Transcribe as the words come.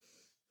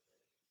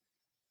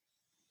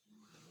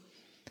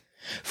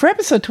For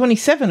episode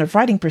 27 of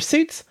Writing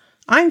Pursuits,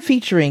 I'm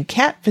featuring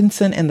Kat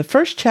Vinson and the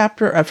first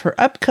chapter of her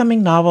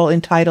upcoming novel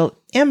entitled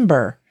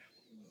Ember.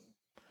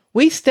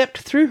 We stepped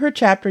through her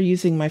chapter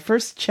using my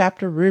first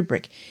chapter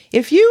rubric.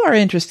 If you are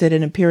interested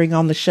in appearing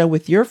on the show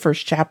with your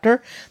first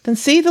chapter, then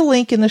see the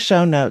link in the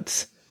show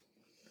notes.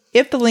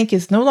 If the link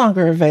is no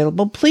longer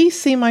available, please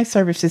see my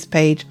services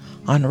page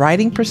on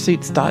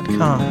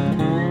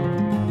writingpursuits.com.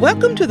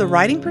 Welcome to the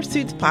Writing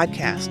Pursuits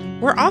podcast,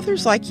 where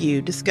authors like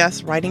you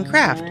discuss writing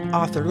craft,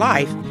 author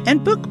life,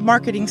 and book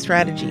marketing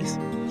strategies.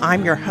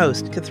 I'm your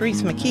host,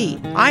 Catrice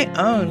McKee. I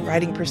own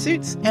Writing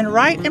Pursuits and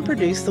write and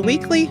produce the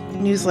weekly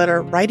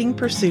newsletter Writing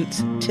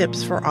Pursuits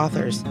Tips for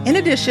Authors. In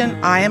addition,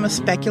 I am a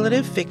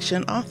speculative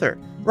fiction author.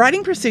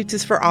 Writing Pursuits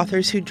is for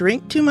authors who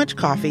drink too much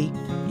coffee,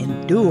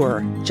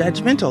 endure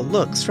judgmental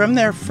looks from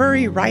their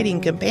furry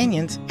writing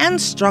companions, and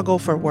struggle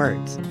for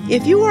words.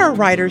 If you are a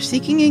writer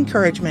seeking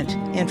encouragement,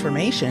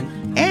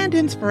 information, and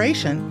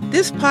inspiration,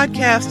 this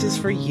podcast is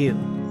for you.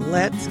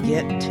 Let's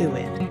get to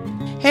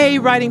it. Hey,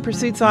 Writing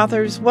Pursuits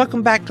authors,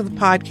 welcome back to the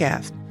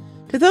podcast.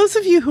 To those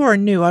of you who are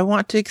new, I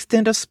want to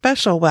extend a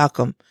special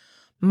welcome.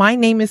 My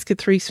name is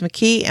Catrice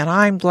McKee, and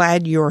I'm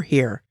glad you're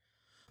here.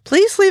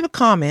 Please leave a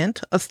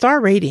comment, a star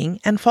rating,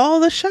 and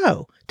follow the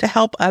show to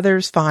help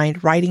others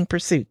find Writing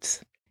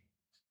Pursuits.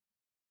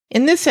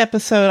 In this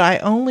episode, I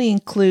only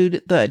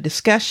include the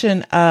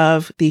discussion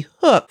of the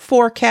hook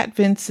for Kat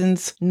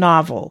Vinson's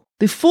novel.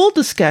 The full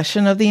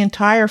discussion of the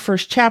entire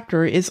first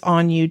chapter is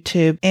on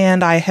YouTube,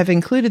 and I have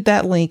included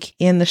that link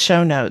in the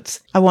show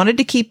notes. I wanted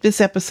to keep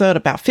this episode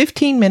about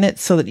 15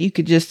 minutes so that you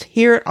could just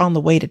hear it on the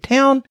way to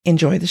town.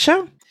 Enjoy the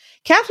show.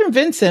 Catherine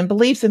Vinson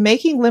believes in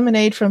making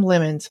lemonade from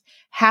lemons,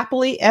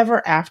 happily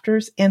ever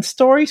afters, and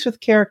stories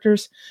with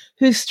characters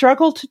who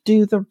struggle to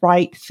do the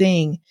right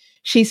thing.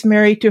 She's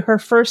married to her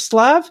first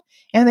love,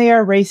 and they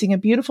are raising a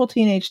beautiful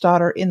teenage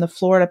daughter in the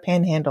Florida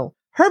Panhandle.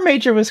 Her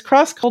major was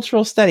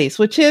cross-cultural studies,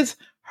 which is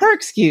her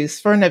excuse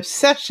for an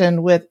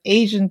obsession with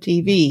Asian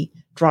TV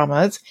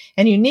dramas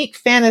and unique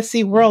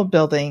fantasy world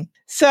building.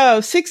 So,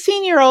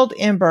 16-year-old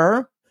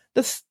Ember,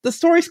 the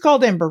story's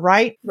called Ember,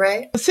 right?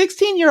 Right. The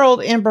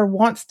 16-year-old Ember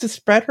wants to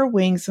spread her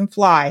wings and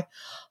fly,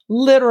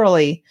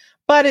 literally,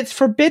 but it's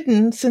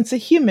forbidden since a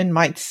human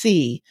might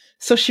see.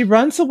 So she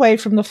runs away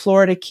from the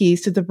Florida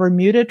Keys to the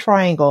Bermuda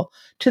Triangle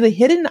to the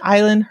hidden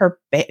island her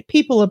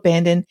people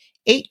abandoned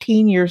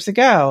 18 years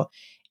ago.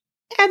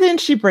 And then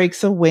she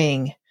breaks a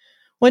wing.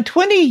 When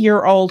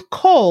 20-year-old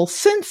Cole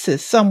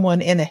senses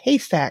someone in a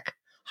haystack,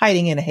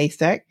 hiding in a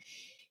haystack,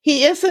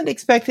 he isn't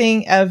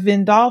expecting a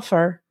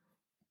Vindalfer.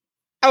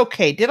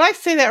 Okay, did I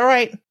say that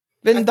right?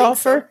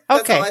 Vindalfer? So.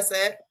 That's okay. all I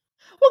said.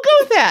 We'll go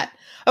with that.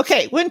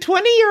 Okay, when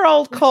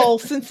 20-year-old Cole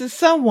senses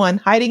someone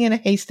hiding in a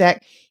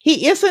haystack,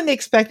 he isn't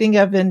expecting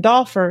a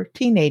Vindalfer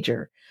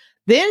teenager.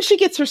 Then she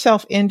gets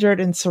herself injured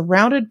and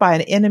surrounded by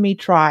an enemy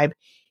tribe.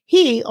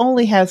 He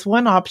only has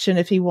one option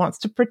if he wants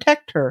to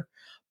protect her: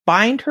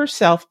 bind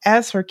herself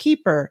as her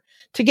keeper.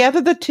 Together,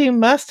 the two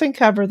must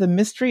uncover the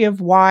mystery of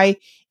why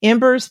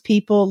Ember's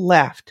people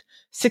left,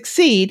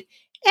 succeed,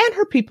 and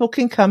her people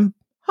can come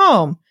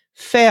home,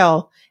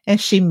 fail, and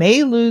she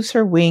may lose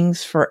her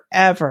wings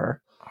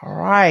forever. All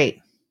right.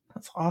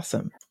 That's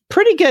awesome.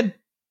 Pretty good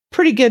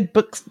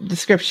book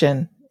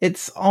description.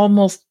 It's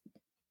almost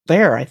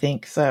there, I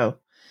think. So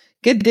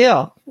good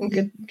deal.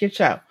 Good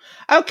show.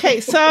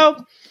 Okay.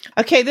 So,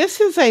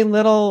 this is a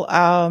little,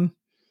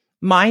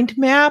 mind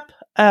map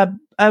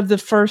of the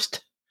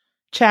first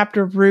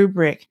chapter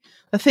rubric.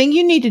 The thing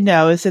you need to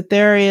know is that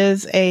there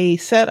is a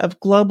set of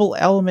global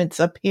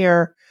elements up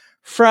here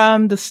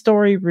from the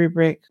story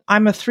rubric.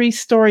 I'm a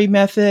 3-story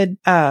method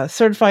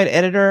certified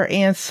editor,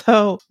 and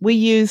so we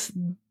use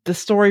the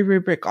story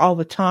rubric all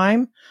the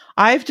time.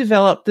 I've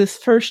developed this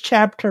first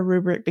chapter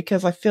rubric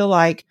because I feel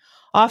like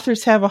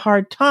authors have a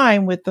hard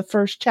time with the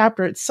first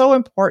chapter. It's so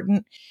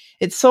important.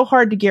 It's so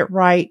hard to get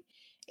right.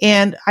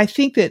 And I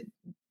think that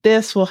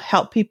this will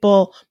help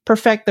people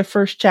perfect the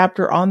first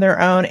chapter on their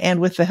own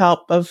and with the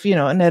help of,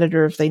 an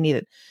editor if they need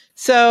it.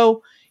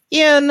 So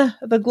in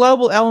the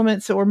global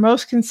elements that we're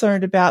most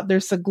concerned about,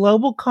 there's the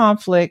global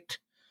conflict,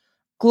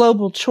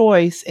 global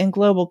choice, and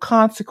global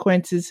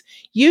consequences.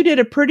 You did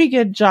a pretty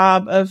good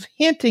job of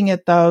hinting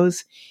at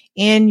those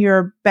in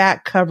your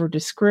back cover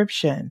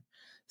description.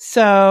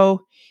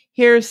 So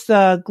here's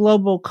the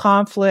global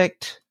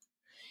conflict.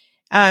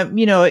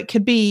 It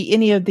could be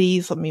any of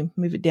these. Let me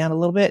move it down a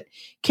little bit.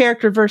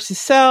 Character versus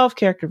self,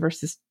 character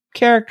versus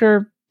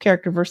character,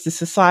 character versus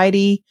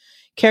society,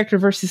 character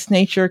versus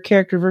nature,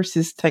 character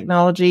versus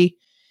technology,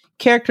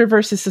 character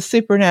versus the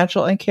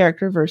supernatural, and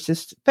character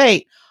versus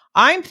fate.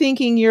 I'm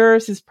thinking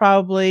yours is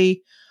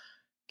probably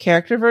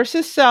character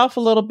versus self a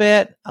little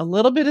bit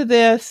of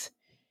this,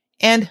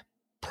 and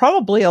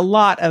probably a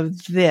lot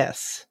of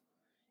this.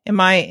 Am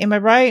I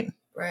right?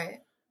 Right.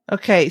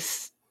 Okay.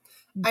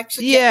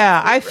 Actually,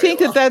 yeah, I think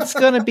that's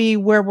going to be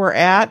where we're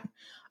at.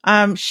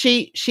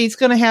 She's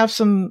going to have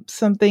some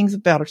things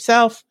about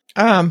herself.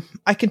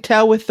 I can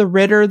tell with the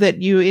Ritter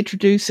that you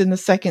introduce in the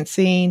second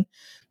scene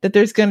that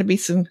there's going to be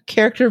some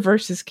character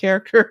versus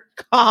character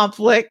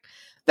conflict.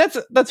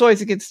 that's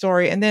always a good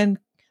story. And then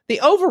the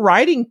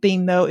overriding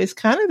theme, though, is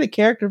kind of the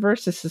character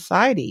versus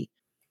society.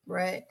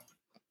 Right.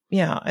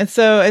 Yeah.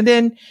 And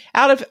then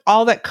out of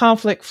all that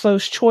conflict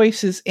flows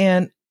choices,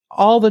 and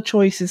all the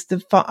choices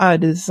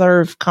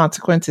deserve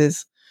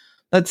consequences.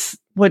 That's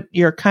what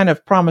you're kind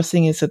of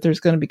promising, is that there's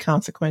going to be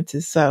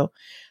consequences. So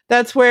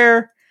that's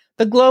where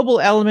the global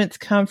elements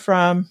come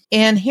from.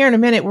 And here in a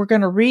minute, we're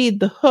going to read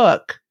the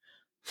hook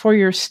for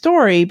your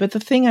story. But the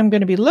thing I'm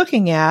going to be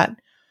looking at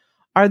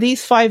are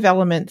these 5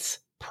 elements: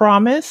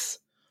 promise,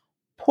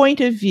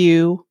 point of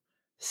view,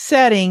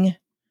 setting,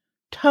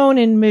 tone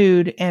and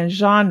mood, and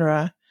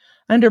genre.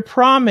 Under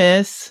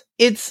promise,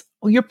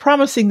 you're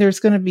promising there's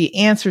going to be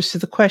answers to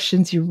the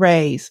questions you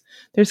raise.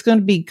 There's going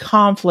to be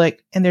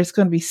conflict, and there's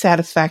going to be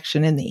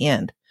satisfaction in the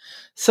end.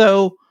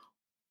 So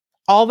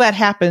all that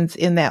happens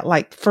in that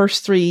like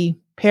first 3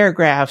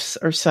 paragraphs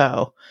or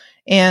so.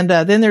 And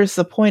then there's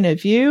the point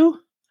of view.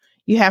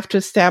 You have to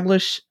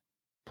establish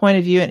point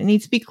of view, and it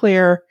needs to be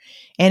clear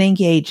and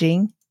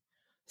engaging.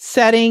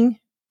 Setting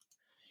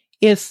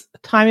is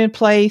time and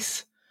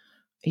place.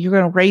 You're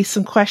going to raise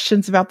some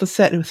questions about the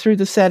set through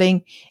the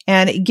setting,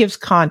 and it gives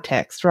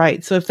context,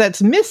 right? So if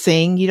that's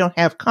missing, you don't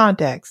have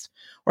context,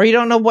 or you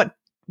don't know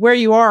where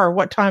you are or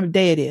what time of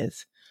day it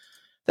is.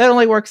 That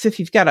only works if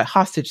you've got a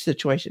hostage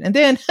situation. And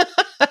then,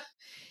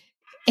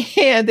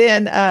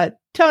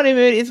 tone and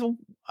mood is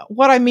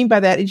what I mean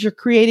by that is you're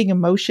creating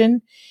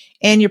emotion,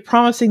 and you're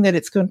promising that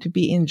it's going to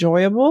be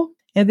enjoyable.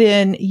 And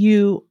then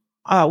you,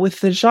 with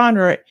the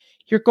genre,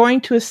 you're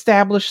going to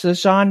establish the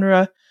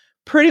genre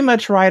pretty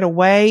much right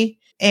away.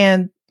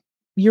 And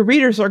your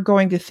readers are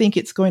going to think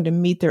it's going to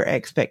meet their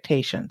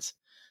expectations.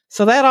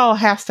 So that all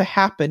has to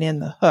happen in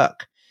the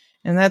hook.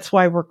 And that's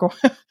why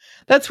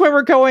that's where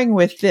we're going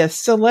with this.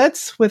 So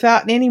let's,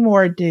 without any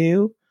more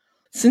ado,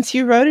 since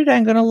you wrote it,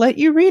 I'm going to let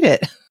you read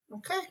it.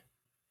 Okay.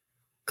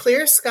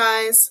 Clear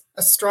skies,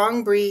 a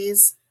strong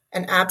breeze,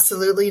 and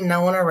absolutely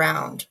no one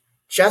around.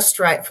 Just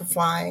right for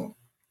flying.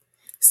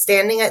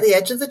 Standing at the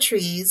edge of the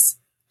trees,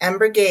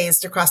 Ember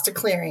gazed across a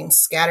clearing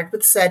scattered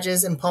with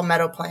sedges and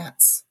palmetto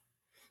plants.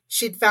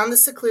 She'd found the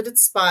secluded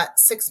spot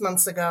 6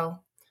 months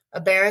ago,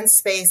 a barren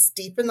space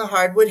deep in the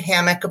hardwood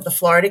hammock of the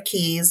Florida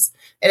Keys,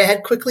 and it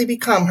had quickly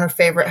become her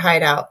favorite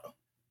hideout.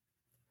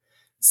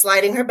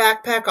 Sliding her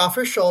backpack off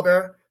her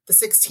shoulder, the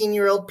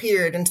 16-year-old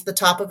peered into the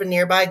top of a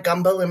nearby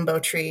gumbo limbo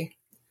tree.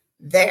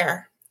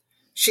 There.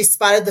 She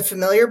spotted the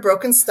familiar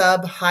broken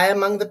stub high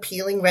among the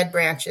peeling red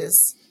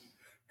branches.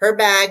 Her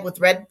bag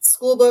with red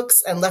school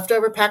books and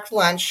leftover packed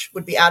lunch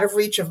would be out of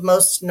reach of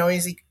most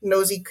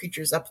nosy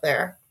creatures up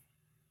there.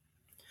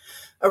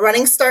 A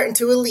running start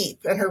into a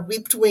leap, and her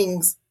webbed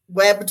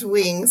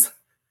wings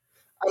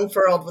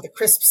unfurled with a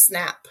crisp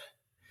snap.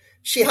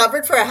 She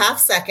hovered for a half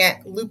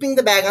second, looping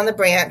the bag on the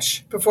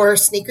branch, before her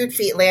sneakered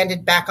feet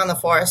landed back on the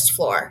forest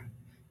floor.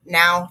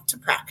 Now to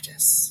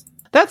practice.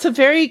 That's a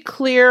very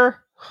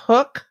clear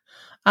hook.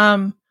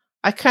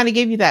 I kind of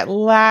gave you that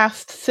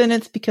last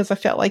sentence because I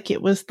felt like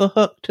it was the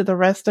hook to the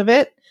rest of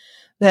it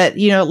that,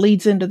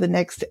 leads into the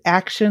next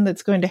action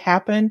that's going to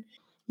happen.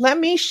 Let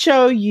me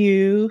show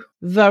you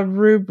the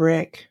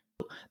rubric.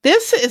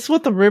 This is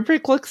what the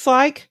rubric looks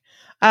like.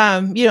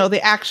 The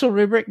actual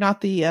rubric, not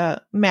the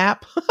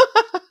map.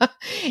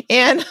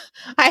 And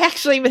I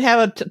actually even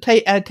have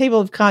a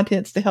table of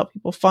contents to help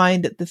people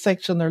find the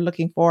section they're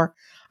looking for.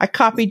 I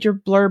copied your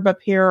blurb up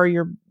here, or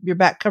your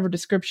back cover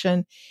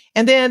description.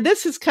 And then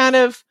this is kind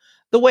of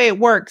the way it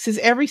works is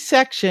every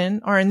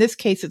section, or in this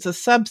case, it's a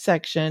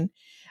subsection,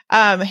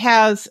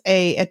 has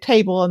a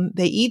table, and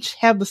they each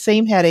have the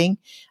same heading: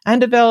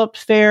 undeveloped,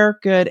 fair,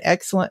 good,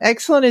 excellent.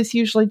 Excellent is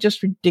usually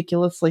just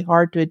ridiculously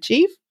hard to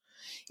achieve.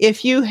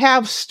 If you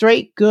have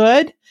straight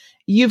good,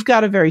 you've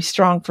got a very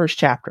strong first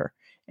chapter,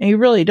 and you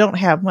really don't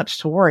have much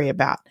to worry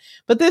about.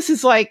 But this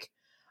is like,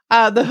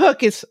 the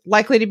hook is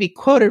likely to be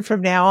quoted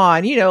from now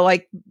on,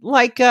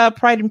 like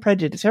Pride and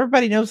Prejudice.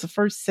 Everybody knows the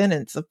first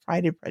sentence of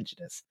Pride and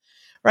Prejudice,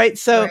 right?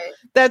 So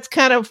That's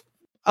kind of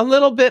a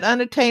little bit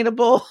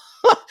unattainable.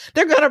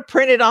 They're going to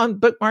print it on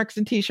bookmarks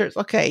and t-shirts.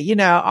 Okay.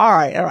 All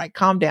right.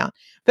 Calm down.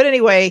 But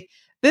anyway,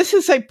 this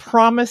is a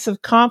promise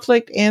of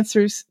conflict,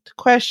 answers to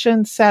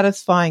questions,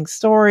 satisfying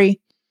story.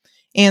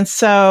 And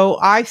so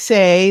I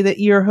say that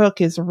your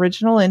hook is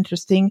original,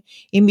 interesting.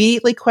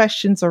 Immediately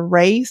questions are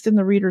raised in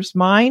the reader's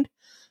mind.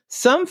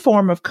 Some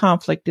form of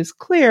conflict is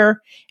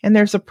clear, and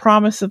there's a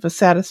promise of a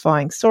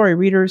satisfying story.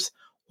 Readers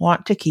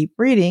want to keep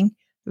reading.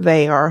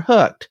 They are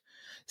hooked.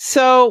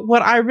 So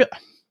what I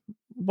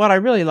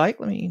really like,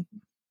 let me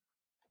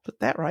put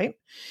that right,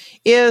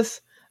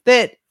 is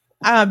that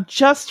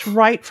just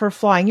right for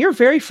flying. Your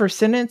very first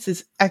sentence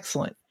is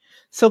excellent.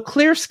 So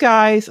clear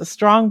skies, a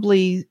strong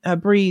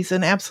breeze,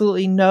 and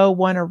absolutely no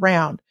one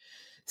around.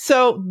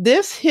 So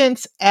this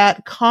hints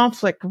at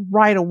conflict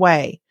right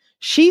away.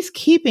 She's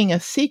keeping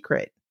a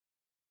secret,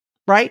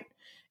 right?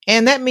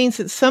 And that means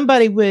that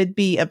somebody would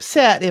be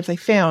upset if they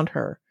found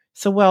her.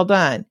 So well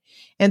done.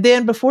 And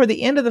then before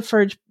the end of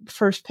the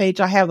first page,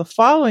 I have the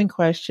following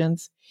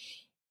questions.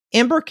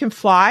 Ember can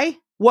fly?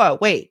 Whoa,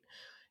 wait.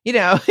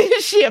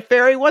 Is she a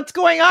fairy? What's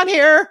going on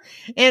here?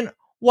 And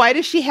why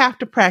does she have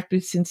to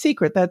practice in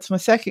secret? That's my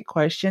second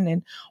question.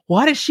 And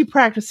what is she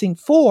practicing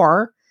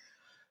for?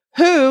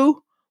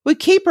 Who would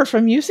keep her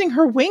from using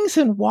her wings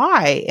and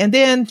why? And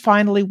then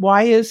finally,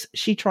 why is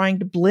she trying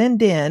to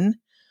blend in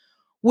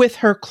with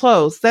her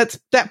clothes? That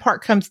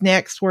part comes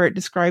next, where it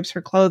describes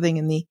her clothing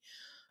and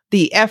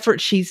the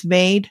effort she's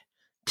made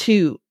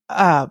to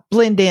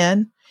blend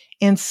in.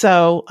 And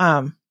so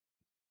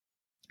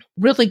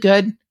really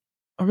good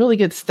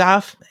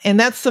stuff. And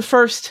that's the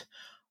first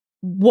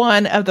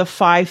one of the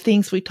 5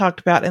 things we talked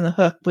about in the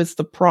hook, was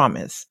the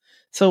promise.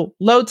 So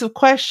loads of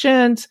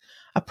questions,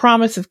 a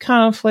promise of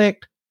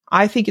conflict.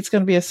 I think it's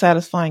going to be a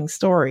satisfying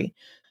story.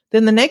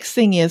 Then the next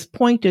thing is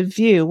point of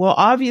view. Well,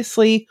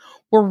 obviously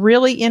we're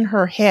really in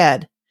her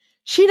head.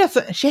 She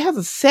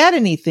hasn't said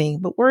anything,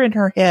 but we're in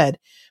her head.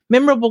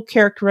 Memorable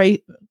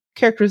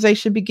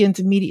characterization begins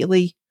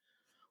immediately,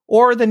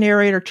 or the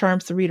narrator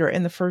charms the reader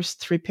in the first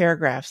 3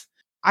 paragraphs.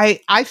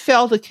 I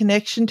felt a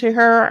connection to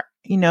her,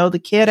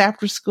 the kid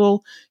after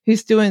school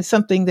who's doing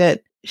something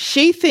that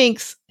she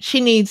thinks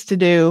she needs to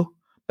do,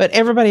 but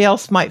everybody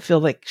else might feel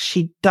like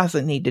she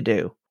doesn't need to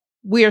do.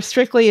 We are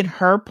strictly in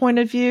her point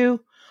of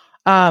view.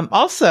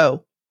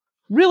 Also,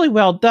 really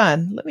well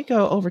done. Let me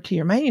go over to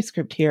your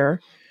manuscript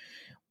here.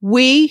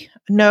 We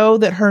know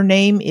that her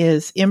name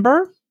is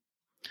Ember.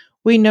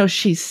 We know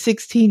she's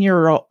 16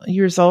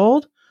 years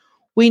old.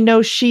 We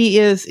know she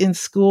is in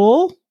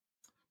school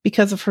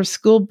because of her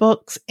school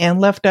books and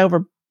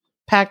leftover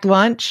packed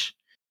lunch.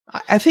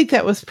 I think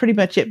that was pretty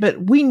much it,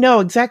 but we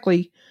know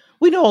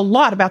a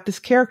lot about this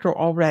character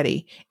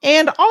already.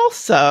 And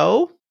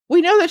also,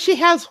 we know that she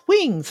has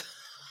wings.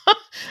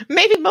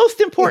 Maybe most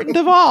important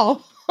of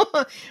all,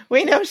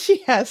 we know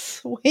she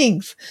has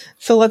wings.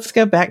 So let's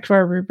go back to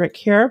our rubric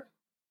here.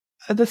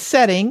 The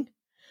setting.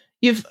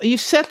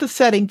 You've set the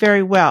setting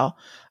very well.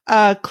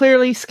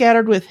 Clearly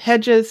scattered with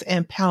hedges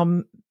and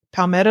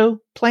palmetto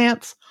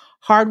plants,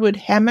 hardwood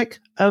hammock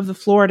of the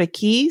Florida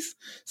Keys.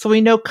 So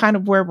we know kind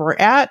of where we're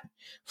at.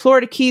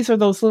 Florida Keys are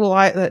those little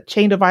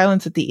chain of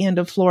islands at the end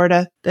of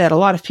Florida that a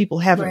lot of people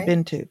haven't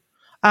been to.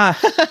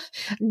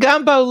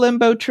 Gumbo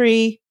limbo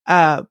tree,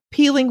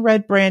 peeling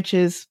red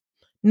branches,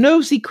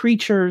 nosy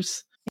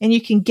creatures, and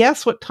you can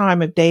guess what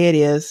time of day it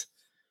is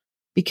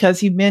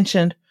because you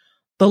mentioned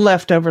the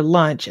leftover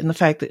lunch and the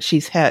fact that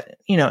she's had,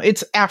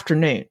 it's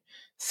afternoon.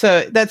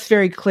 So that's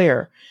very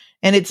clear.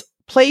 And it's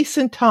place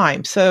and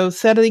time. So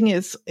setting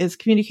is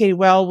communicated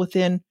well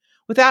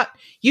without,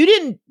 you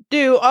didn't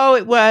do,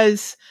 it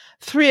was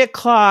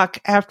 3:00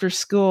 after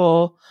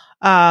school.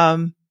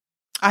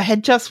 I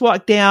had just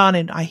walked down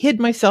and I hid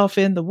myself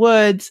in the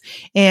woods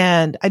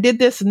and I did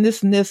this and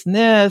this and this and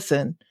this.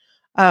 And,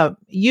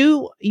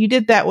 you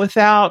did that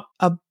without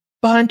a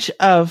bunch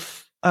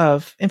of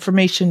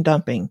information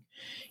dumping.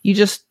 You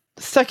just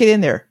stuck it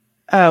in there.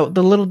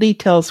 The little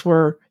details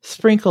were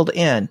sprinkled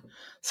in.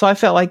 So I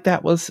felt like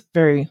that was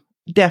very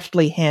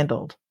deftly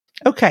handled.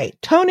 Okay.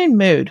 Tone and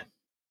mood.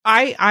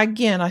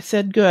 I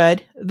said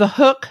good. The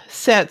hook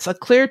sets a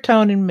clear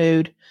tone and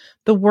mood.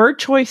 The word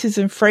choices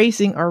and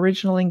phrasing are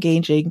original,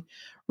 engaging.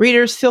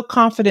 Readers feel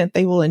confident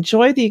they will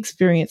enjoy the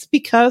experience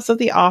because of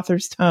the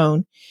author's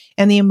tone,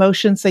 and the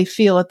emotions they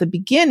feel at the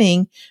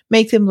beginning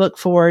make them look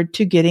forward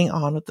to getting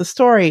on with the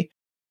story.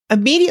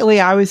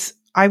 Immediately, I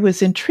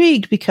was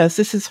intrigued because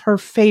this is her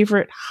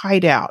favorite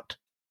hideout.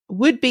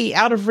 Would be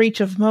out of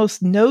reach of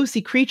most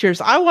nosy creatures.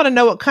 I want to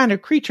know what kind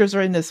of creatures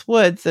are in this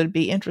woods that'd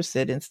be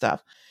interested in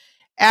stuff.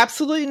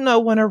 Absolutely no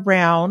one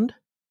around.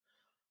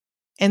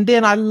 And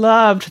then I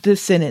loved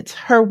this sentence.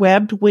 Her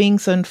webbed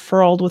wings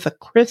unfurled with a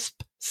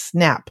crisp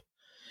snap.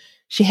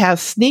 She has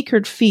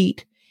sneakered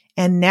feet,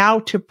 and now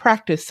to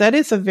practice. That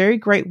is a very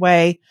great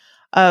way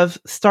of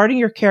starting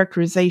your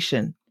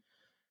characterization.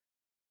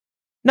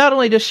 Not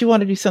only does she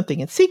want to do something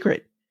in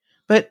secret,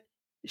 but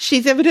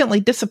she's evidently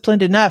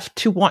disciplined enough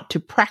to want to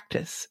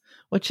practice,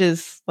 which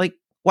is like,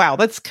 wow,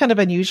 that's kind of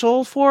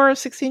unusual for a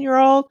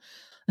 16-year-old.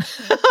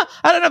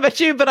 I don't know about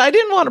you, but I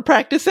didn't want to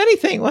practice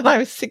anything when I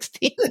was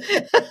 16.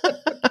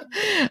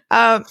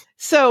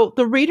 So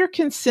the reader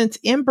can sense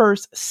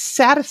Ember's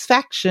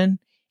satisfaction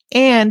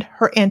and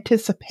her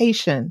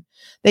anticipation.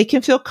 They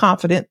can feel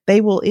confident they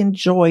will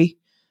enjoy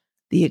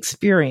the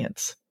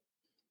experience.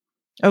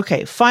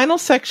 Okay, final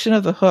section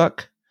of the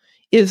hook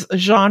is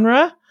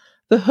genre.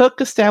 The hook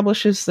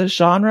establishes the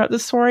genre of the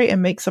story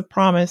and makes a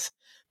promise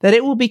that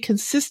it will be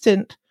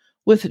consistent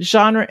with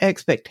genre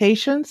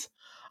expectations.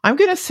 I'm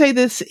going to say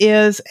this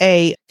is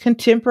a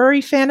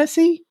contemporary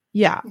fantasy.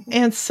 Yeah.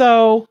 And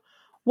so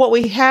what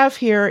we have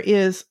here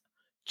is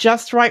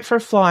just right for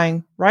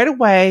flying. Right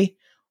away,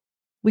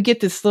 we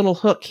get this little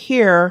hook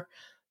here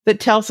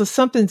that tells us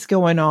something's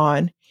going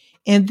on.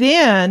 And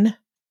then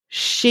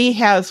she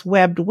has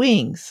webbed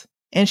wings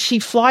and she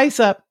flies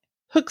up,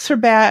 hooks her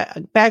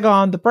bag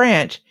on the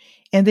branch,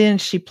 and then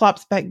she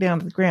plops back down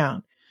to the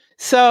ground.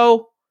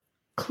 So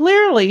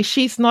clearly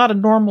she's not a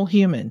normal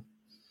human.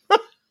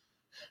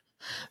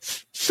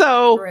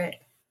 So,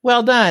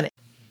 Well done.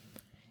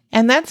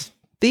 And that's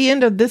the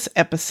end of this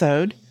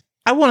episode.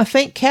 I want to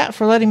thank Kat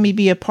for letting me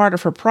be a part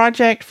of her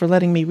project, for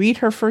letting me read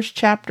her first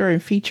chapter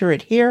and feature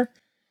it here.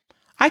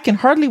 I can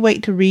hardly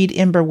wait to read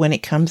Ember when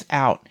it comes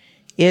out.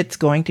 It's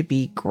going to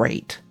be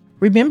great.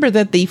 Remember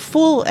that the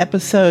full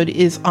episode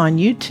is on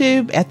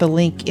YouTube at the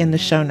link in the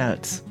show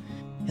notes.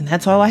 And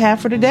that's all I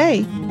have for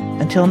today.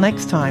 Until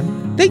next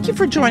time, thank you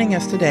for joining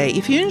us today.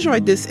 If you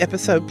enjoyed this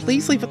episode,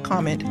 please leave a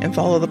comment and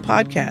follow the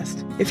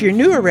podcast. If you're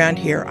new around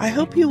here, I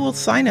hope you will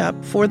sign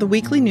up for the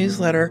weekly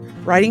newsletter,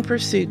 Writing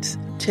Pursuits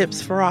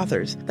Tips for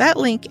Authors. That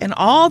link and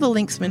all the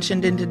links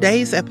mentioned in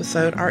today's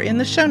episode are in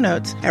the show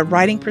notes at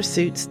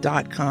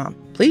writingpursuits.com.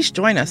 Please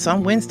join us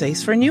on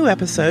Wednesdays for new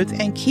episodes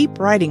and keep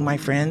writing, my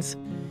friends.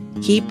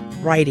 Keep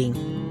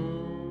writing.